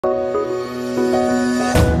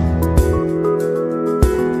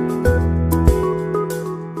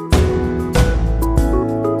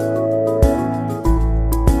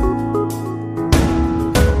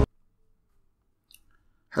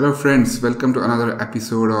Hello friends, welcome to another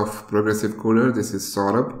episode of Progressive Coder. This is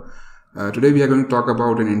Saurabh. Today we are going to talk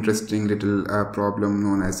about an interesting little problem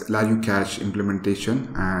known as LRU Cache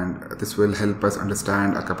implementation, and this will help us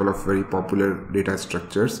understand a couple of very popular data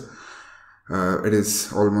structures. It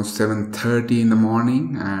is almost 7:30 in the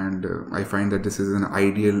morning, and I find that this is an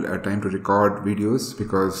ideal time to record videos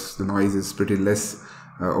because the noise is pretty less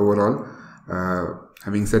overall.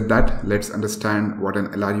 Having said that, let's understand what an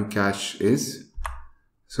LRU cache is.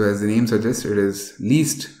 So as the name suggests, it is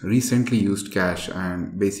least recently used cache,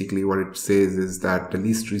 and basically what it says is that the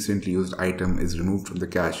least recently used item is removed from the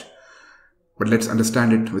cache. But let's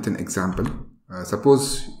understand it with an example.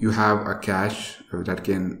 Suppose you have a cache that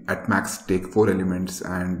can at max take 4 elements,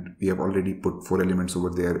 and we have already put 4 elements over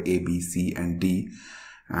there, A, B, C and D,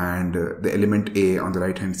 and the element A on the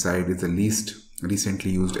right hand side is the least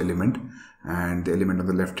recently used element, and the element on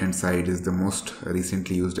the left hand side is the most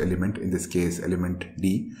recently used element, in this case element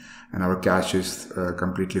D, and our cache is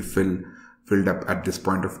completely filled up at this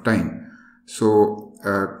point of time. So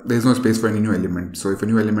there is no space for any new element. So if a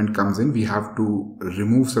new element comes in, we have to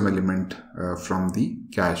remove some element from the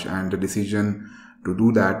cache, and the decision to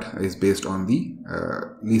do that is based on the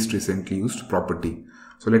least recently used property.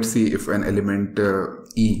 So let's see if an element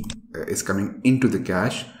E is coming into the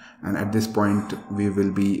cache, and at this point we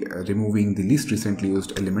will be removing the least recently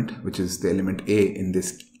used element, which is the element A in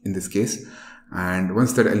this case. And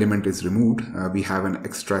once that element is removed, we have an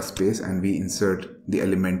extra space and we insert the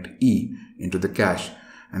element E into the cache.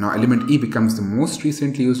 And now element E becomes the most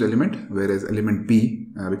recently used element, whereas element B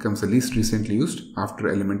becomes the least recently used after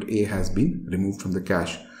element A has been removed from the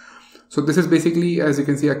cache. So this is basically, as you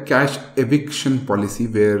can see, a cache eviction policy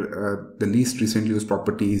where the least recently used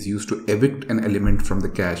property is used to evict an element from the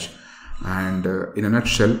cache. And in a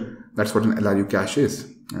nutshell, that's what an LRU cache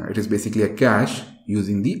is. It is basically a cache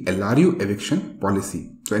using the LRU eviction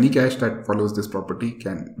policy. So any cache that follows this property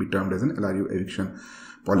can be termed as an LRU eviction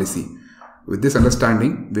policy. With this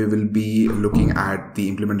understanding, we will be looking at the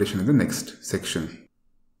implementation in the next section.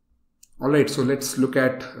 Alright, so let's look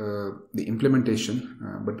at the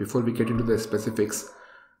implementation, but before we get into the specifics,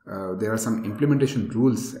 there are some implementation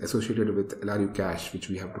rules associated with LRU cache which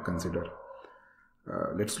we have to consider.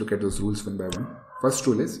 Let's look at those rules one by one. First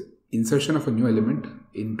rule is insertion of a new element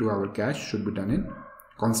into our cache should be done in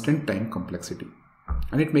constant time complexity.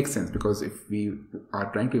 And it makes sense because if we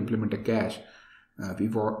are trying to implement a cache, we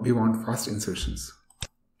want fast insertions.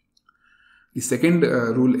 The second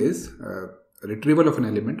rule is retrieval of an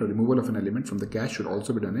element or removal of an element from the cache should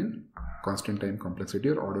also be done in constant time complexity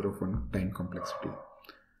or order of one time complexity.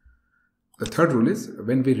 The third rule is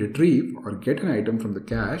when we retrieve or get an item from the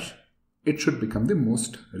cache, it should become the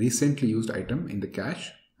most recently used item in the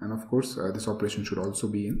cache. And of course, this operation should also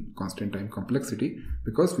be in constant time complexity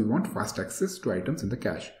because we want fast access to items in the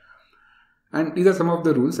cache. And these are some of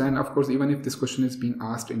the rules, and of course, even if this question is being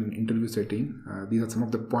asked in an interview setting, these are some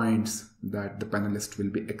of the points that the panelist will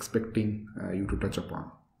be expecting you to touch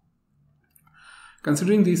upon.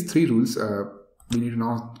 Considering these 3 rules, we need to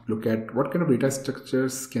now look at what kind of data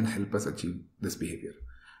structures can help us achieve this behavior.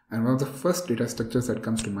 And one of the first data structures that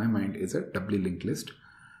comes to my mind is a doubly linked list.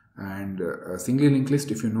 And a singly linked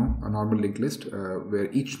list, if you know, a normal linked list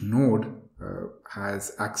where each node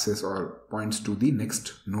has access or points to the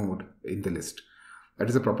next node in the list. That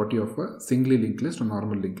is a property of a singly linked list or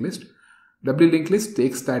normal linked list. Doubly linked list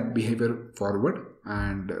takes that behavior forward,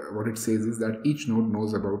 and what it says is that each node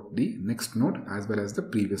knows about the next node as well as the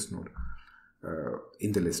previous node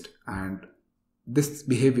in the list. And this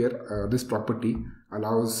behavior, this property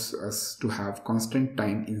allows us to have constant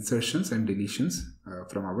time insertions and deletions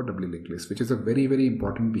from our doubly linked list, which is a very, very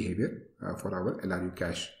important behavior for our LRU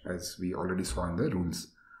cache, as we already saw in the rules.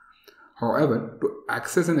 However, to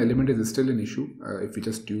access an element is still an issue if we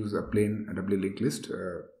just use a plain doubly linked list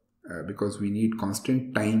because we need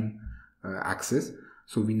constant time access.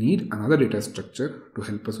 So we need another data structure to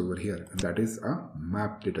help us over here, and that is a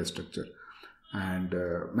map data structure. And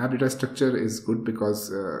map data structure is good because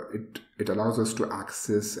it allows us to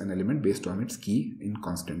access an element based on its key in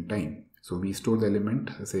constant time. So we store the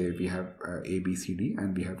element, say we have A, B, C, D,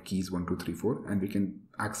 and we have keys 1, 2, 3, 4, and we can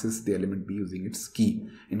access the element B using its key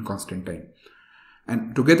in constant time.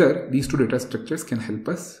 And together, these 2 data structures can help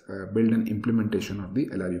us build an implementation of the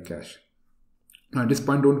LRU cache. Now at this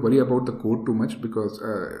point, don't worry about the code too much because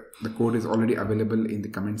the code is already available in the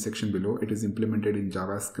comment section below. It is implemented in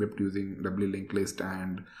JavaScript using doubly linked list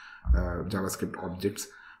and JavaScript objects.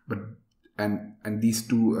 And these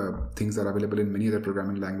 2 things are available in many other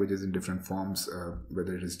programming languages in different forms,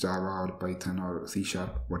 whether it is Java or Python or C#,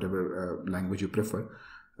 whatever language you prefer.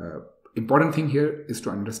 important thing here is to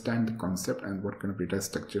understand the concept and what kind of data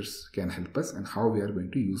structures can help us and how we are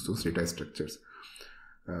going to use those data structures.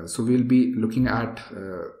 So we'll be looking at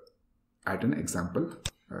an example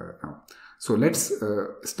now. So let's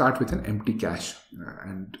start with an empty cache,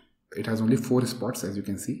 and it has only 4 spots, as you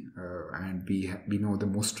can see, and we know the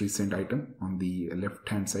most recent item on the left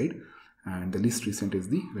hand side, and the least recent is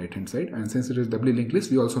the right hand side. And since it is doubly linked list,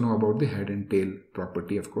 we also know about the head and tail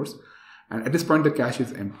property, of course. And at this point the cache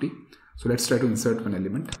is empty, so let's try to insert one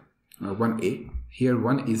element, 1a. Here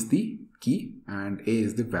 1 is the key and a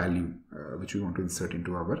is the value which we want to insert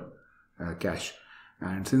into our cache.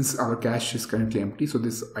 And since our cache is currently empty, so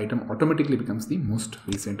this item automatically becomes the most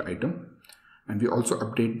recent item, and we also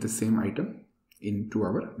update the same item into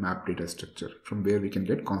our map data structure, from where we can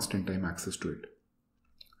get constant time access to it.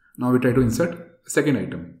 Now we try to insert second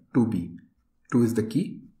item, 2b. 2 is the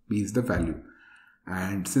key, b is the value.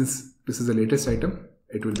 And since this is the latest item,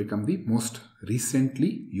 it will become the most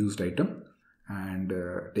recently used item, and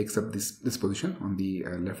takes up this position on the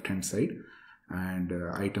left hand side, and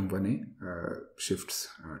item 1a shifts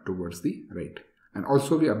towards the right. And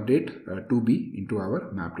also we update 2b into our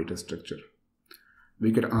map data structure.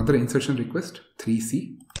 We get another insertion request,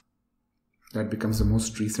 3c. That becomes the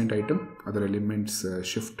most recent item. Other elements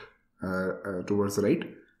shift towards the right,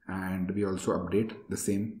 and we also update the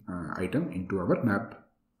same item into our map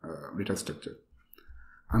data structure.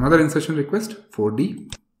 Another insertion request,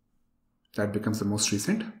 4d. That becomes the most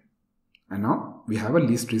recent. And now we have a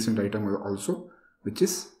least recent item also, which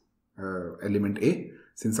is element a.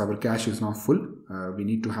 Since our cache is now full, we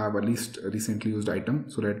need to have a least recently used item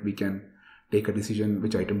so that we can take a decision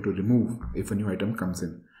which item to remove if a new item comes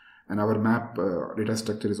in. And our map data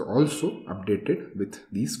structure is also updated with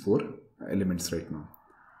these 4 elements right now.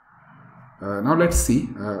 Now let's see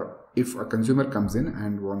if a consumer comes in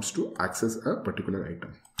and wants to access a particular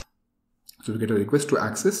item. So we get a request to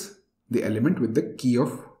access the element with the key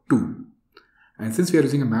of 2. And since we are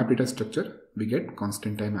using a map data structure, we get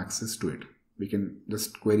constant time access to it. We can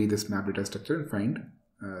just query this map data structure and find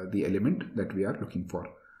the element that we are looking for.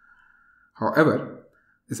 However,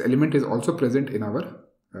 this element is also present in our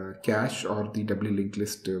cache or the doubly linked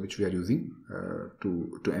list which we are using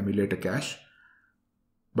to emulate a cache.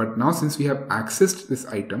 But now since we have accessed this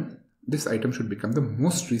item should become the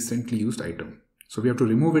most recently used item. So we have to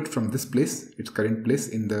remove it from this place, its current place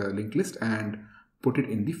in the linked list, and put it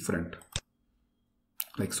in the front,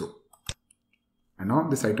 like so. And now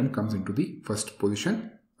this item comes into the first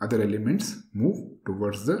position. Other elements move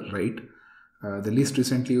towards the right. The least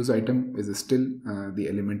recently used item is still the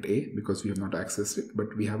element A because we have not accessed it,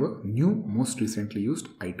 but we have a new most recently used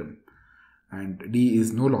item. And D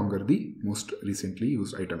is no longer the most recently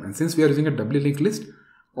used item. And since we are using a doubly linked list,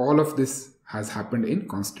 all of this has happened in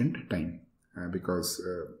constant time because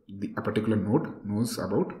a particular node knows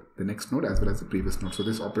about the next node as well as the previous node. So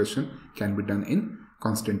this operation can be done in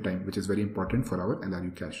constant time, which is very important for our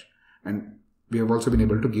LRU cache. And we have also been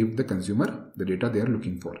able to give the consumer the data they are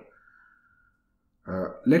looking for.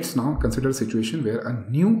 Let's now consider a situation where a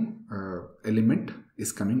new element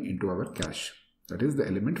is coming into our cache. That is the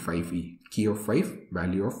element 5e, key of 5,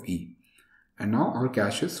 value of e. And now our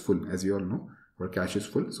cache is full. As you all know, our cache is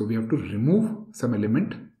full. So we have to remove some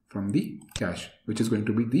element from the cache, which is going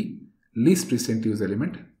to be the least recent used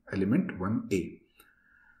element, element 1a.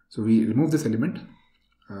 So we remove this element.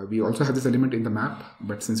 We also have this element in the map,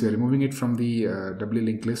 but since we are removing it from the doubly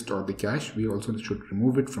linked list or the cache, we also should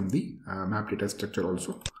remove it from the map data structure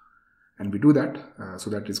also. And we do that, so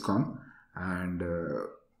that is gone. And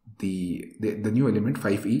the new element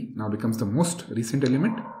 5e now becomes the most recent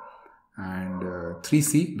element, and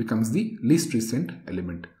 3c becomes the least recent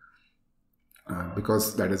element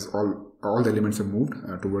because that is all the elements are moved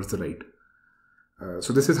towards the right.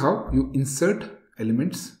 So this is how you insert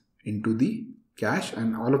elements into the cache,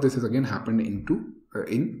 and all of this is again happened into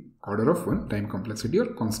in order of 1 time complexity or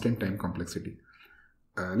constant time complexity.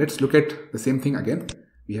 Let's look at the same thing again.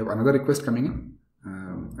 We have another request coming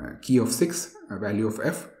in, key of 6, value of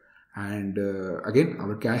f, and again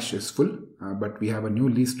our cache is full, but we have a new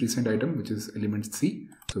least recent item which is element c.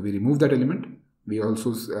 So we remove that element. We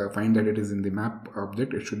also find that it is in the map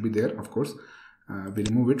object. It should be there, of course. We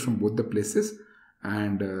remove it from both the places,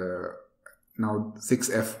 and now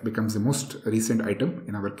 6f becomes the most recent item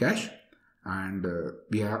in our cache, and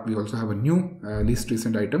we also have a new least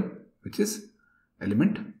recent item which is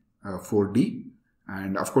element 4d.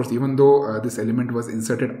 And of course, even though this element was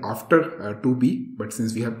inserted after 2b, but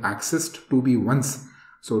since we have accessed 2b once,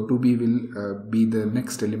 so 2b will be the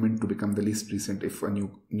next element to become the least recent if a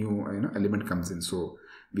new element comes in. So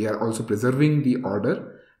we are also preserving the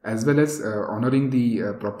order, as well as honoring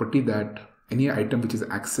the property that any item which is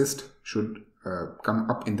accessed should come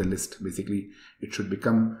up in the list. Basically, it should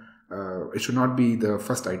become it should not be the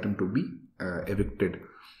first item to be evicted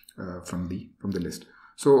from the list.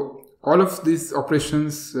 So all of these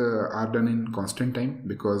operations are done in constant time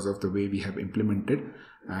because of the way we have implemented,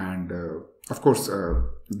 and of course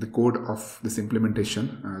the code of this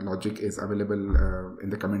implementation logic is available in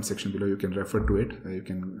the comment section below. You can refer to it. You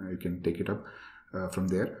can take it up from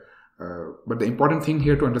there. But the important thing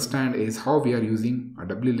here to understand is how we are using a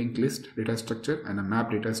doubly linked list data structure and a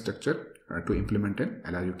map data structure to implement an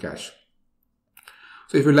LRU cache.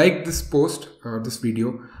 So if you like this post or this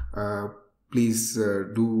video, please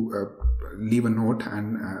do leave a note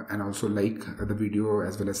and also like the video,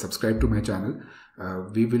 as well as subscribe to my channel.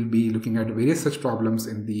 We will be looking at various such problems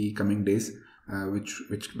in the coming days,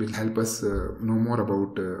 which will help us know more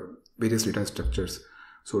about various data structures.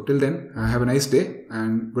 So till then, have a nice day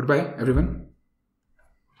and goodbye everyone.